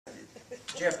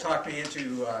Jeff talked me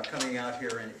into coming out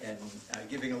here and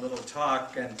giving a little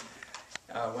talk, and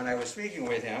when I was speaking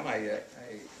with him, I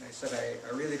said,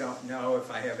 I really don't know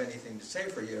if I have anything to say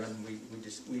for you, and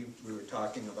we were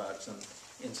talking about some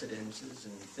incidences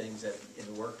and things that in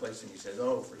the workplace, and he said,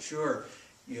 oh, for sure,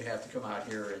 you have to come out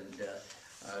here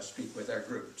and speak with our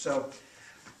group. So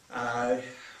we'll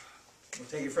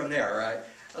take it from there.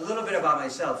 A little bit about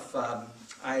myself.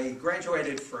 I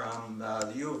graduated from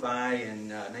the U of I in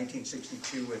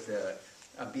 1962 with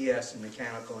a BS in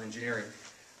mechanical engineering.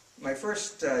 My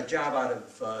first job out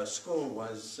of school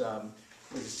was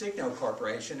with the Signo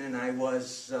Corporation, and I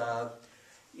was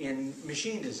in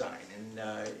machine design, and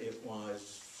it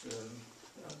was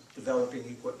developing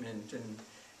equipment,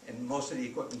 and most of the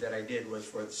equipment that I did was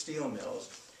for the steel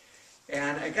mills.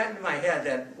 And I got into my head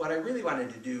that what I really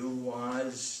wanted to do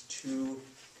was to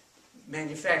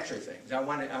manufacture things. I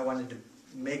wanted to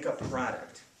make a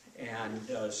product, and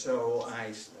so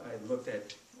I looked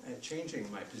at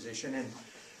changing my position, and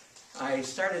I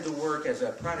started to work as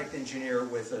a product engineer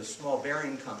with a small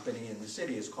bearing company in the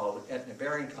city. It's called Aetna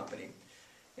Bearing Company,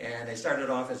 and I started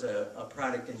off as a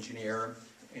product engineer,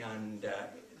 and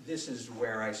this is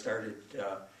where I started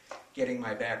getting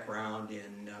my background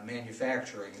in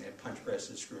manufacturing, punch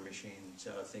presses, screw machines,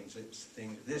 things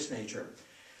of this nature.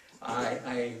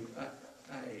 I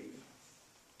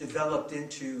developed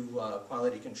into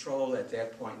quality control at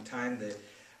that point in time.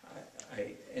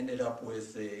 I ended up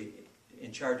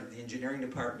in charge of the engineering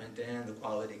department and the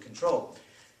quality control.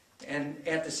 And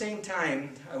at the same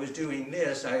time I was doing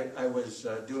this, I was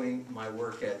doing my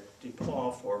work at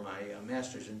DePaul for my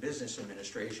master's in business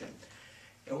administration.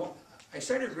 And I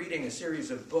started reading a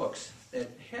series of books that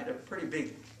had a pretty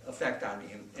big effect on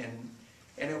me, and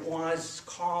it was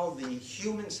called The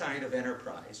Human Side of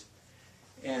Enterprise.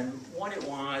 And what it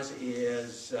was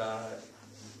is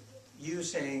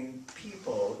using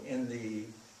people in the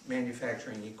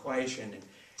manufacturing equation,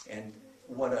 and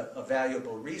what a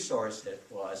valuable resource it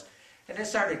was. And it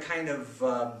started kind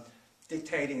of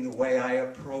dictating the way I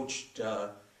approached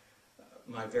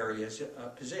my various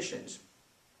positions.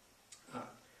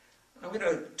 I'm going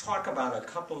to talk about a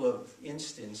couple of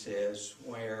instances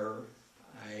where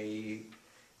I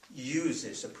use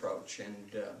this approach,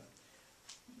 and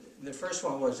the first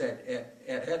one was at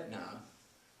Aetna.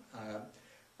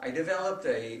 I developed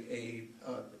a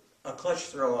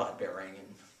clutch throwout bearing,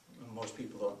 and most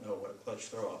people don't know what a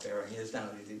clutch throwout bearing is now.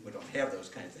 We don't have those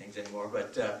kind of things anymore,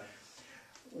 but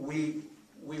we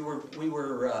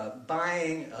were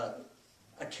buying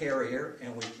a carrier,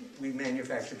 and we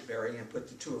manufactured the bearing and put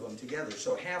the two of them together.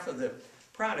 So half of the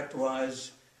product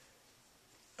was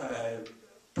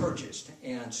purchased,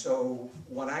 and so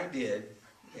what I did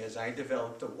is I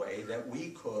developed a way that we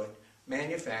could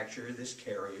manufacture this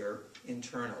carrier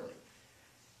internally.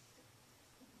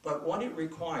 But what it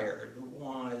required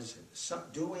was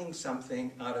doing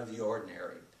something out of the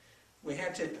ordinary. We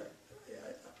had to,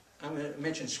 I'm going to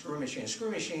mention screw machine. A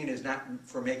screw machine is not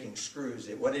for making screws.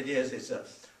 What it is, it's a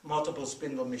multiple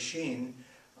spindle machine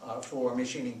for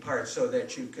machining parts, so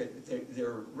that you could,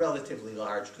 they're relatively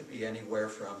large, could be anywhere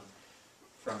from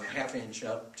a half inch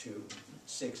up to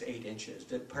 6-8 inches.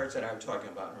 The parts that I'm talking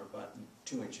about are about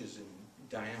 2 inches in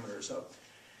diameter or so.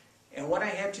 And what I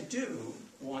had to do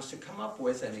was to come up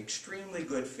with an extremely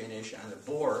good finish on the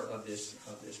bore of this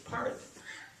part.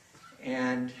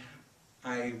 And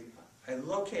I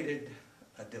located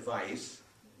a device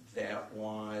that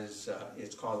was,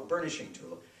 it's called a burnishing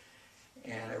tool.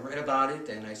 And I read about it,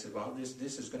 and I said, well,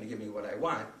 this is going to give me what I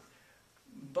want.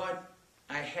 But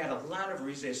I had a lot of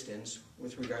resistance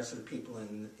with regards to the people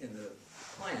in the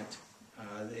plant.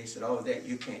 They said, oh,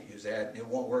 you can't use that, and it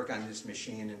won't work on this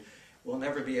machine, and we'll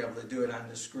never be able to do it on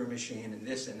the screw machine, and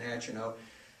this and that, you know.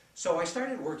 So I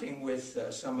started working with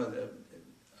some of the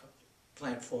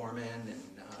plant foremen and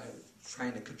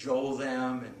trying to cajole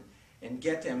them and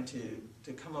get them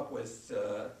to come up with,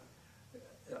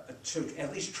 to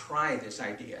at least try this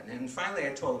idea. And then finally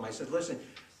I told them, I said, listen,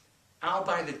 I'll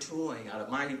buy the tooling out of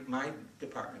my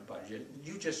department budget.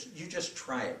 You just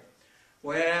try it.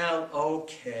 Well,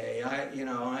 okay, I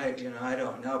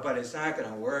don't know, but it's not going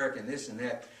to work, and this and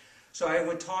that. So I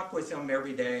would talk with them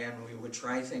every day, and we would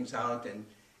try things out, and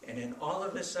then all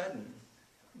of a sudden,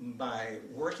 by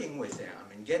working with them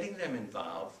and getting them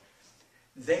involved,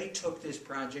 they took this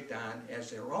project on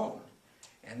as their own,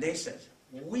 and they said,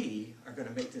 we are going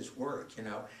to make this work, you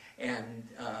know, and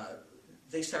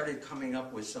they started coming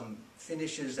up with some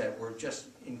finishes that were just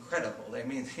incredible. I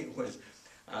mean, it was,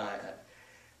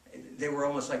 they were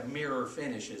almost like mirror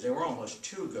finishes. They were almost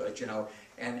too good, you know.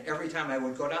 And every time I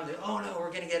would go down there, oh no,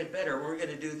 we're going to get it better. We're going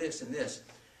to do this and this.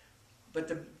 But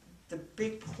the the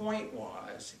big point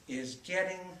is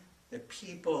getting the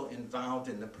people involved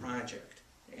in the project.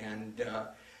 And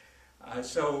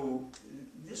so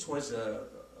this was a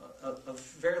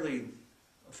fairly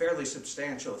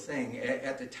substantial thing.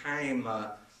 At the time,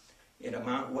 I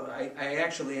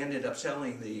actually ended up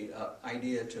selling the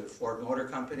idea to Ford Motor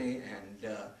Company, and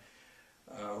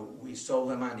we sold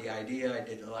them on the idea. I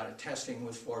did a lot of testing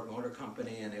with Ford Motor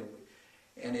Company, and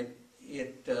it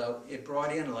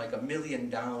brought in like $1 million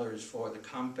for the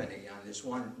company on this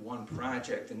one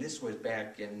project, and this was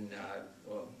back in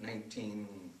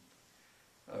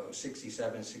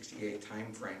 1967, 68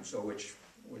 time frame, so which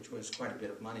was quite a bit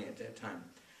of money at that time.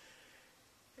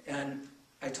 And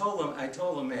I told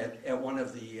them at one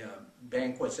of the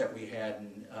banquets that we had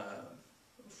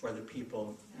for the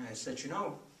people, and I said, you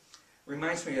know,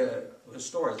 reminds me of a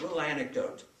story, a little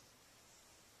anecdote.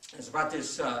 It's about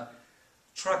this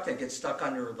truck that gets stuck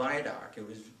under a viaduct. It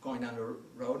was going down the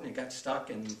road and it got stuck,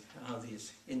 and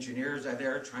these engineers are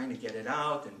there trying to get it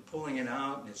out and pulling it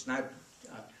out, and it's not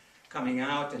coming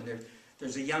out, and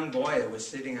there's a young boy that was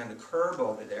sitting on the curb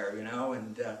over there, you know,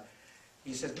 and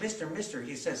he says, Mister,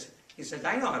 he says,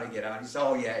 I know how to get out. He says,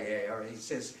 oh, yeah. Or he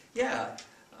says, yeah,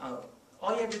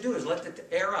 all you have to do is let the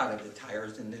air out of the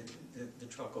tires and the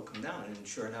truck will come down. And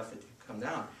sure enough, it come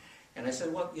down. And I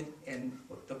said, well, and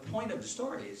the point of the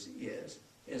story is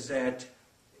that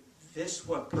this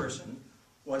person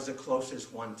was the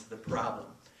closest one to the problem.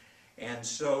 And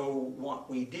so what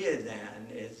we did then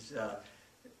is the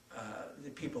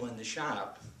people in the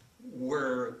shop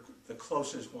were the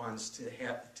closest ones to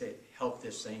help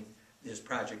this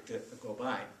project to go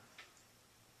by.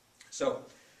 So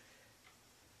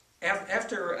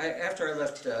after I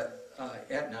left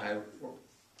Aetna,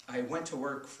 I went to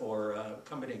work for a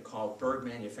company called Berg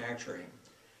Manufacturing,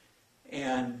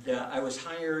 and I was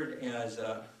hired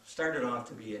started off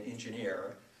to be an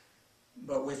engineer,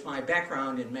 but with my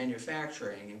background in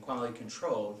manufacturing and quality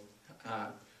control, I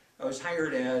was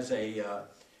hired as the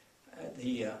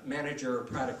manager of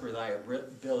product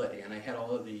reliability, and I had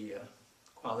all of the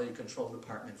quality control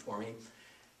department for me,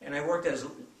 and I worked as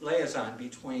liaison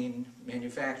between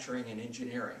manufacturing and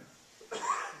engineering.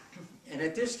 And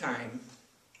at this time,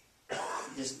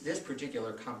 this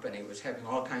particular company was having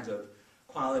all kinds of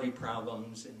quality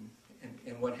problems and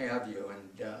what have you.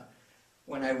 And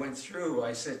when I went through,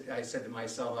 I said to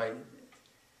myself,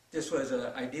 this was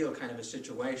an ideal kind of a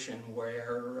situation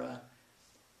where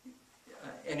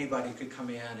anybody could come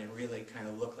in and really kind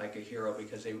of look like a hero,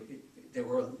 because they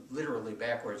were literally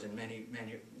backwards in many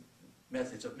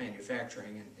methods of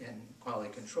manufacturing and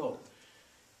quality control.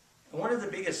 And one of the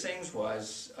biggest things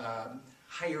was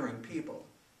hiring people.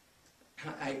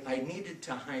 I needed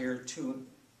to hire 2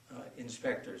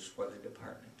 inspectors for the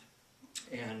department.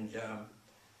 And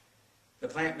the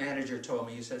plant manager told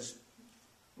me, he said,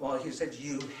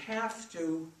 you have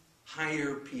to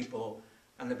hire people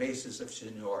on the basis of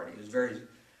seniority. It was a very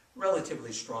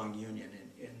relatively strong union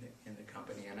in the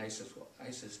company. And I says,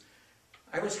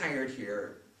 I was hired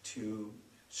here to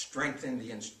strengthen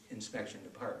the inspection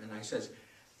department. And I says,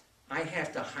 I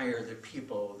have to hire the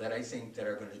people that I think that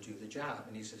are going to do the job.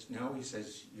 And he says, no, he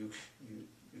says, you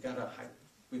got to hire.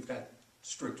 We've got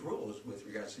strict rules with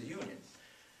regards to the union.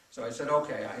 So I said,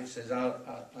 okay. I says,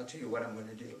 I'll tell you what I'm going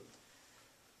to do.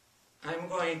 I'm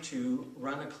going to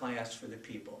run a class for the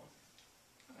people.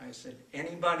 I said,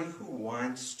 anybody who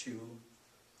wants to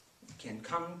can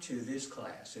come to this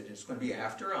class. It is going to be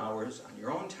after hours on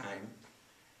your own time.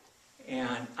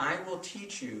 And I will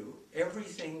teach you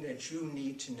everything that you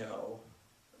need to know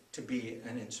to be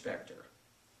an inspector.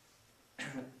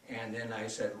 And then I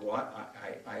said,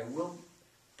 I will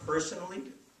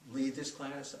personally lead this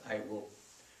class. I will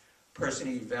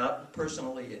personally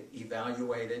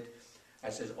evaluate it. I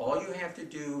said, all you have to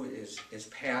do is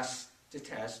pass the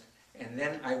test, and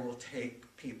then I will take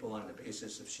people on the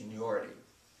basis of seniority.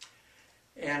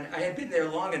 And I had been there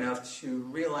long enough to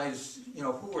realize,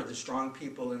 who were the strong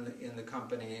people in the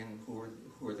company and who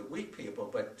were the weak people.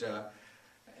 But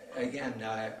again,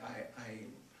 I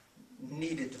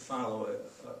needed to follow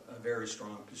a very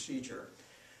strong procedure.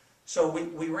 So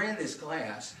we ran this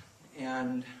class,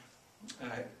 and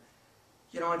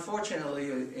unfortunately,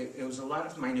 it was a lot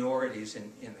of minorities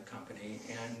in the company.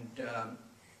 And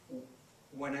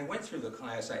when I went through the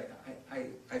class,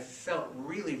 I felt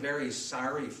really very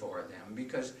sorry for them,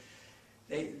 because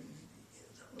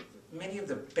many of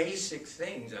the basic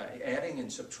things, adding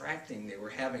and subtracting, they were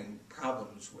having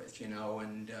problems with,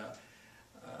 and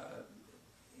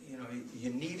you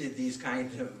needed these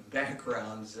kinds of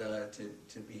backgrounds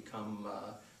to become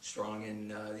strong in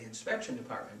the inspection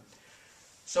department.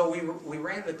 So we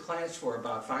ran the class for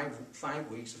about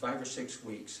 5 weeks, 5 or 6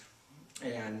 weeks,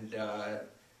 and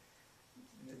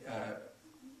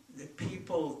the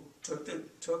people took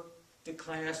the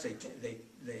class. They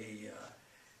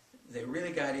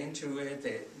really got into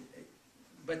it.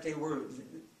 But a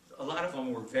lot of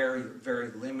them were very,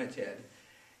 very limited.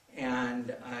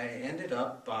 And I ended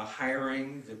up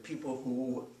hiring the people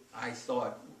who I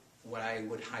thought what I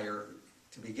would hire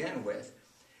to begin with.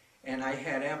 And I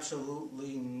had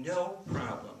absolutely no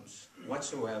problems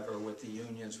whatsoever with the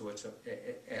unions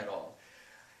at all.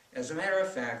 As a matter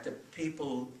of fact, the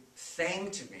people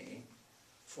thanked me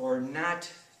for not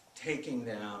taking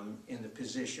them in the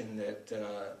position that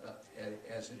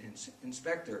as an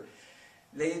inspector.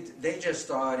 They just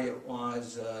thought it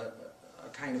was a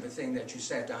kind of a thing that you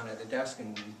sat down at a desk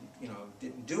and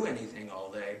didn't do anything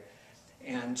all day.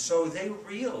 And so they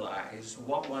realized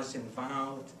what was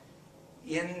involved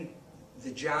in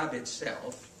the job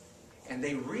itself, and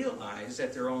they realized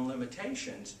that their own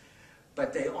limitations,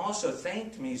 but they also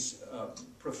thanked me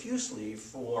profusely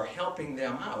for helping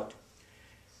them out.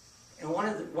 And one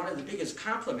of the biggest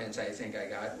compliments I think I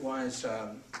got was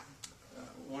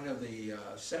one of the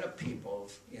setup people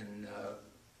in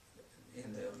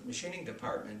the machining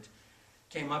department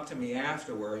came up to me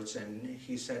afterwards, and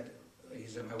he said,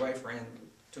 my wife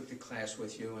took the class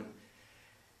with you, and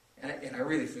I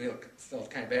really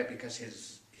felt kind of bad because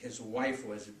his wife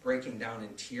was breaking down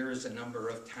in tears a number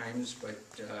of times, but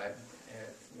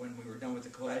when we were done with the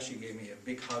class, she gave me a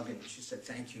big hug, and she said,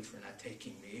 "Thank you for not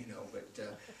taking me,"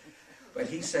 but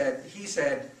he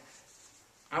said,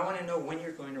 "I want to know when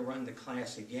you're going to run the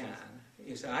class again."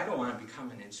 He said, "I don't want to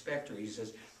become an inspector." He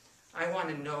says, I want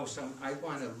to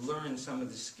learn some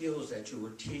of the skills that you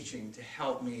were teaching to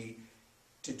help me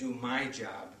to do my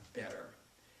job better."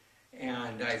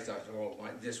 And I thought, oh,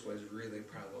 this was really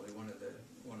probably one of the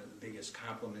biggest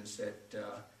compliments that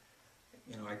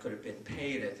I could have been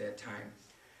paid at that time.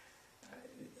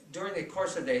 During the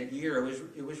course of that year,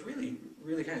 it was really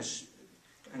kind of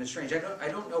strange. I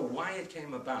don't know why it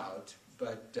came about,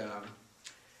 but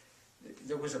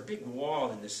there was a big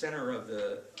wall in the center of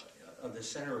the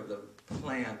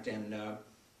plant, and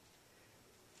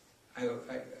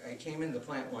I came in the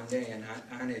plant one day, and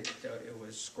on it it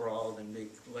was scrawled in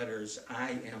big letters,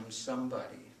 "I am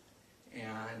somebody,"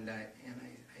 and I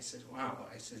said, "Wow!"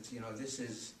 I said,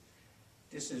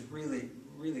 this is really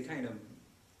kind of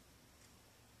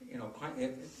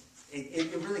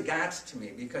it really got to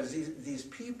me, because these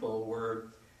people were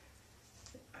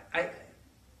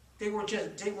They were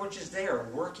just there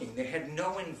working. They had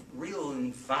no real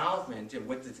involvement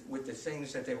with the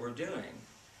things that they were doing.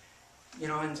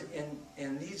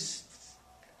 And these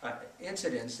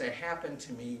incidents that happened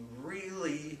to me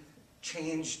really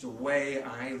changed the way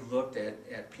I looked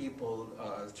at people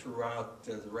throughout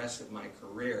the rest of my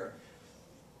career.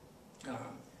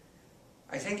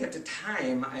 I think at the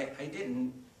time I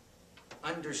didn't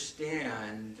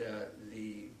understand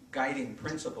the guiding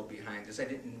principle behind this. I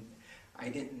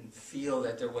didn't feel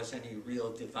that there was any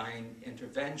real divine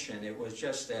intervention. It was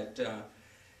just that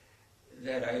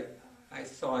I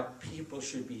thought people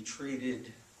should be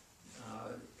treated,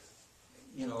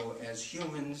 as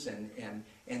humans, and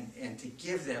to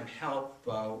give them help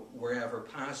wherever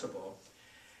possible.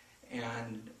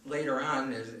 And later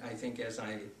on, as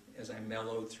I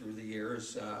mellowed through the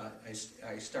years,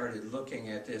 I started looking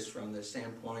at this from the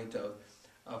standpoint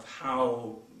of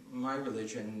how my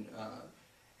religion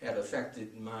had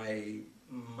affected my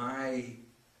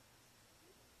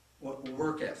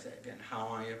work ethic, and how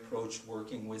I approached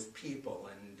working with people,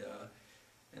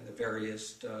 and the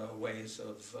various ways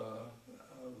of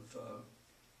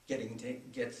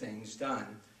get things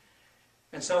done.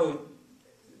 And so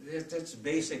that's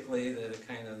basically the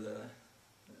kind of the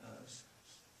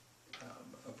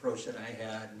approach that I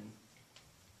had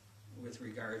with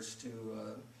regards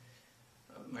to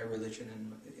my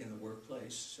religion in the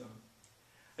workplace. So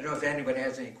I don't know if anybody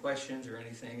has any questions or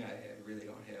anything. I really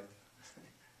don't have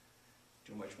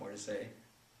too much more to say.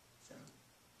 So,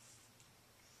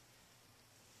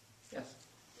 yes?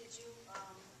 Did you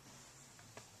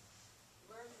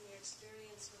learn from your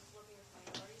experience with working with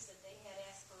minorities that they had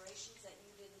aspirations that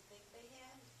you didn't think they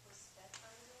had? Was that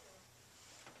part of it?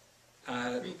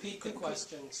 Or? Repeat the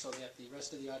question so that the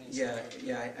rest of the audience Yeah,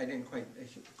 I didn't quite.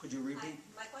 Could you repeat?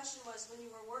 My question was, when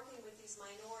you were working with these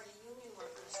minority union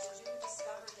workers, did you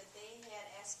discover that they had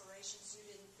aspirations you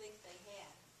didn't think they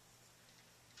had?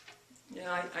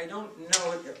 Yeah, I don't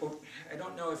know. I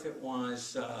don't know if it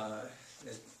was that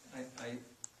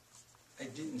I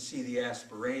didn't see the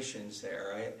aspirations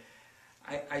there.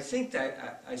 I think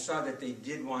that I saw that they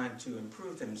did want to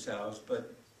improve themselves,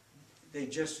 but they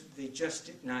just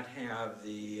did not have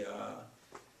the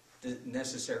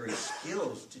necessary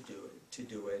skills to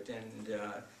do it, and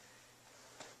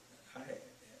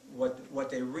what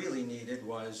they really needed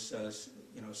was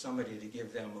somebody to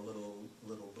give them a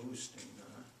little boost and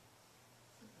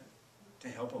to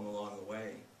help them along the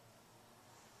way.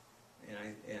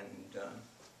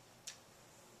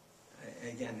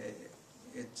 Again,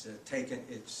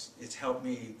 it's helped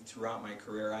me throughout my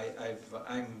career.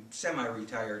 I'm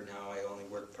semi-retired now. I only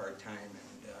work part-time,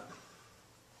 and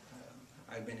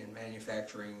I've been in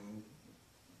manufacturing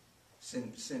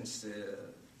since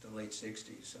the late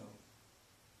 '60s. So,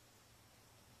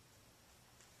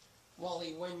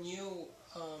 Wally, when you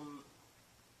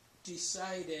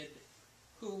decided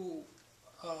who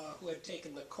had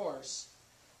taken the course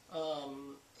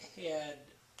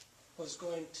was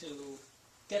going to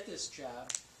get this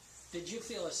job, did you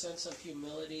feel a sense of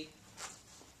humility?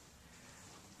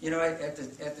 At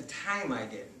the time I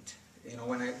didn't.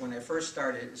 When I first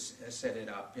started set it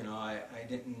up, I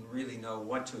didn't really know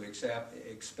what to expect.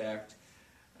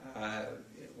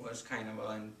 It was kind of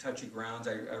on touchy grounds.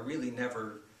 I really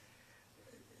never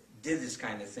did this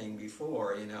kind of thing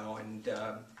before, and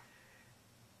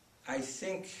I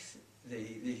think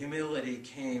the humility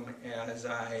came as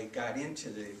I got into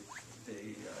the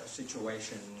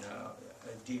situation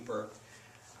deeper.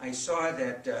 I saw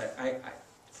that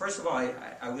first of all,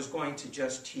 I was going to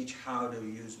just teach how to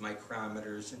use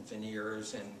micrometers and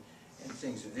veneers and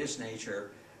things of this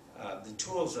nature, the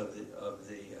tools of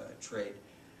the trade.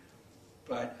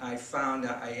 But I found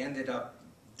I ended up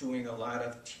doing a lot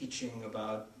of teaching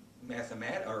about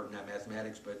not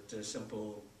mathematics, but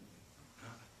simple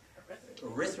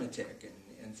arithmetic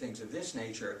and things of this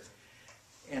nature.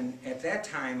 And at that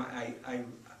time, I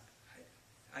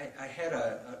had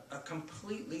a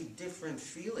completely different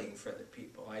feeling for the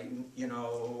people.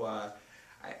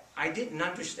 I didn't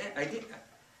understand.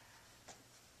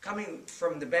 Coming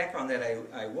from the background that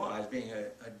I was, being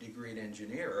a degreed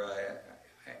engineer,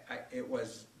 it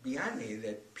was beyond me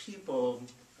that people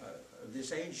of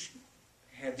this age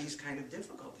had these kind of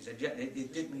difficulties. It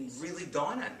didn't really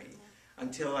dawn on me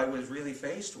until I was really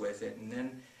faced with it, and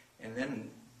then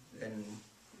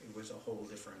it was a whole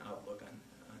different outlook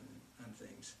on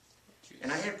things.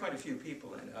 And I had quite a few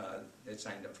people that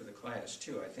signed up for the class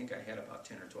too. I think I had about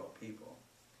 10 or 12 people.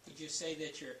 Did you say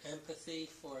that your empathy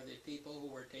for the people who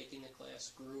were taking the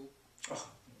class grew? Oh,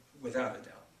 without a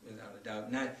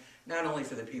doubt. Not only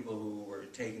for the people who were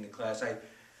taking the class.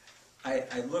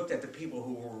 I looked at the people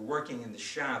who were working in the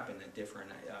shop in a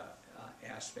different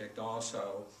aspect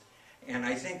also, and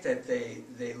I think that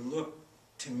they looked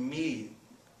to me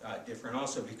different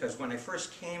also, because when I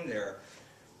first came there,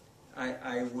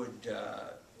 I would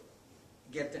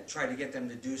try to get them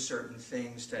to do certain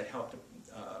things to help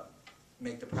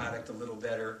make the product a little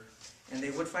better, and they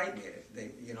would fight me.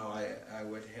 I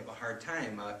would have a hard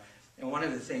time. And one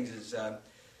of the things is a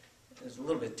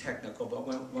little bit technical, but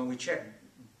when we check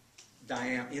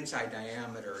inside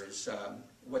diameters,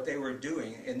 what they were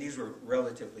doing, and these were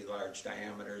relatively large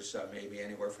diameters, maybe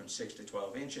anywhere from 6 to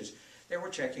 12 inches, they were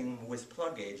checking with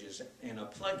plug gauges, and a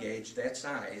plug gauge that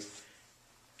size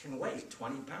can weigh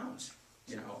 20 pounds,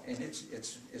 and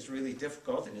it's really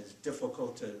difficult, and it's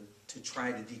difficult to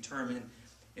try to determine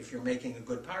if you're making a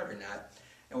good part or not.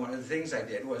 And one of the things I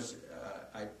did was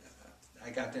I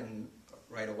got them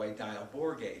right away dial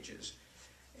bore gauges,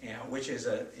 which is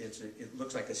it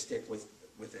looks like a stick with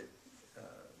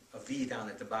a V down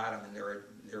at the bottom, and there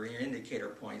are indicator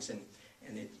points, and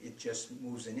it just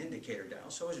moves an indicator dial.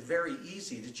 So it's very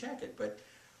easy to check it. But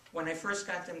when I first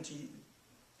got them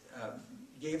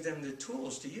gave them the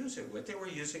tools to use it with, they were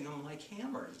using them like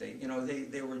hammers.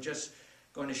 They were just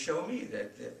going to show me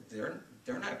that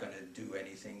they're not going to do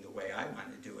anything the way I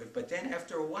want to do it. But then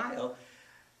after a while,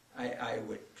 I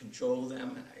would control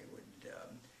them, and I would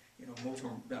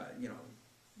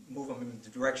move them in the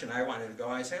direction I wanted to go.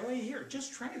 I say, well, here,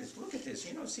 just try this. Look at this.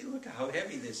 See, look how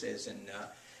heavy this is.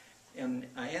 And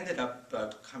I ended up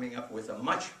coming up with a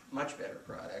much better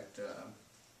product.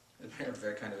 As a matter of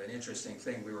fact, kind of an interesting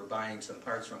thing. We were buying some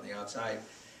parts from the outside,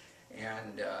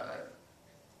 and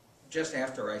just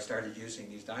after I started using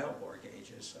these dial bore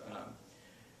gauges,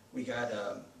 we got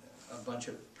a bunch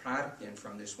of product in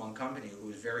from this one company who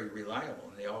was very reliable,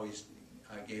 and they always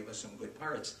gave us some good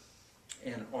parts.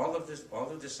 And all of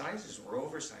the sizes were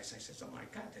oversized. I said, oh my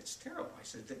God, that's terrible. I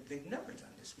said, they've never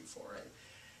done this before.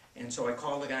 And so I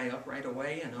called the guy up right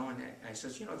away, and I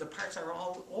said, the parts are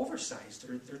all oversized.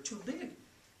 They're too big.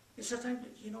 He said, I've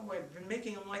been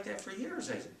making them like that for years.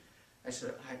 I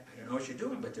said, I don't know what you're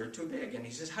doing, but they're too big. And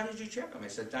he says, how did you check them? I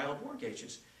said, dial bore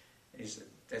gauges. And he said,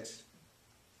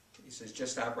 He says,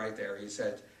 just stop right there. He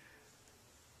said,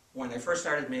 when I first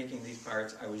started making these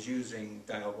parts, I was using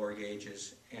dial bore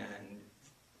gauges, and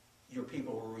your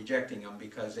people were rejecting them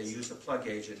because they used the plug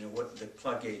gauge, and the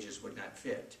plug gauges would not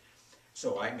fit.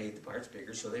 So I made the parts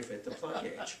bigger so they fit the plug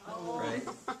gauge, right?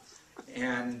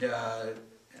 And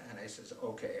I says,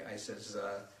 okay. I says,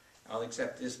 I'll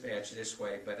accept this batch this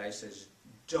way, but I says,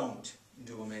 don't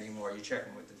do them anymore. You check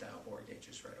them with the dial bore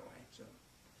gauges right away.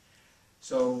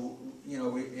 So you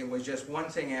know, it was just one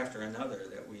thing after another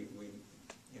that we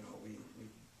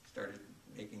started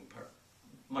making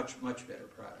much better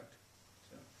product.